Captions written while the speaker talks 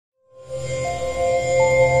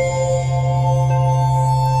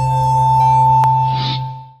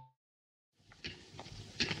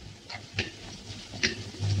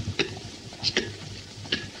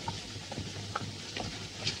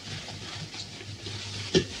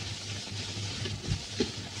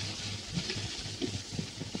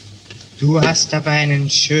Du hast aber einen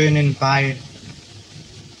schönen Ball.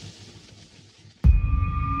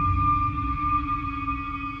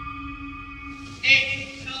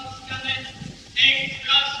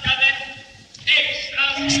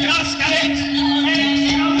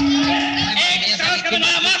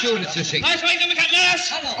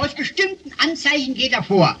 Aus bestimmten Anzeichen geht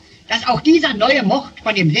hervor, dass auch dieser neue Mord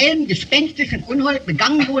von demselben gespenstischen Unhold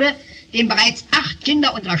begangen wurde, dem bereits 8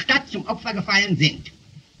 Kinder unserer Stadt zum Opfer gefallen sind.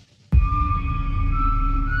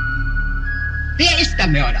 Wer ist der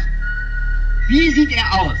Mörder? Wie sieht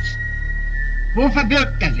er aus? Wo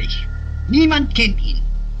verbirgt er sich? Niemand kennt ihn.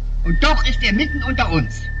 Und doch ist er mitten unter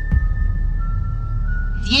uns.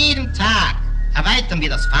 Jeden Tag erweitern wir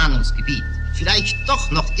das Fahndungsgebiet. Vielleicht doch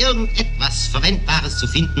noch irgendetwas Verwendbares zu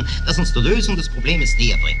finden, das uns der Lösung des Problems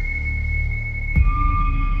näher bringt.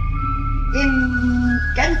 Im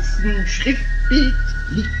ganzen Schriftbild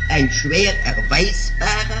liegt ein schwer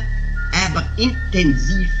erweisbarer, aber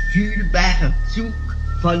intensiv fühlbarer Zug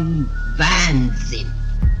von Wahnsinn.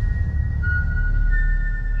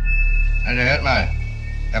 Also hört mal,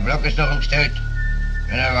 der Block ist doch umstellt.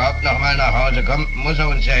 Wenn er überhaupt noch mal nach Hause kommt, muss er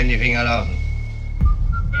uns ja in die Finger laufen.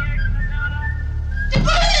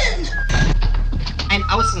 Ein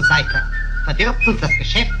Außenseiter verdirbt uns das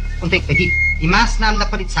Geschäft und den Kredit. Die Maßnahmen der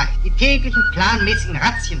Polizei, die täglichen planmäßigen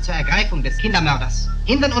Razzien zur Ergreifung des Kindermörders,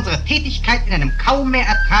 hindern unsere Tätigkeit in einem kaum mehr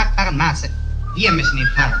ertragbaren Maße. Wir müssen ihn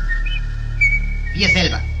fangen. Wir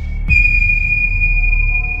selber.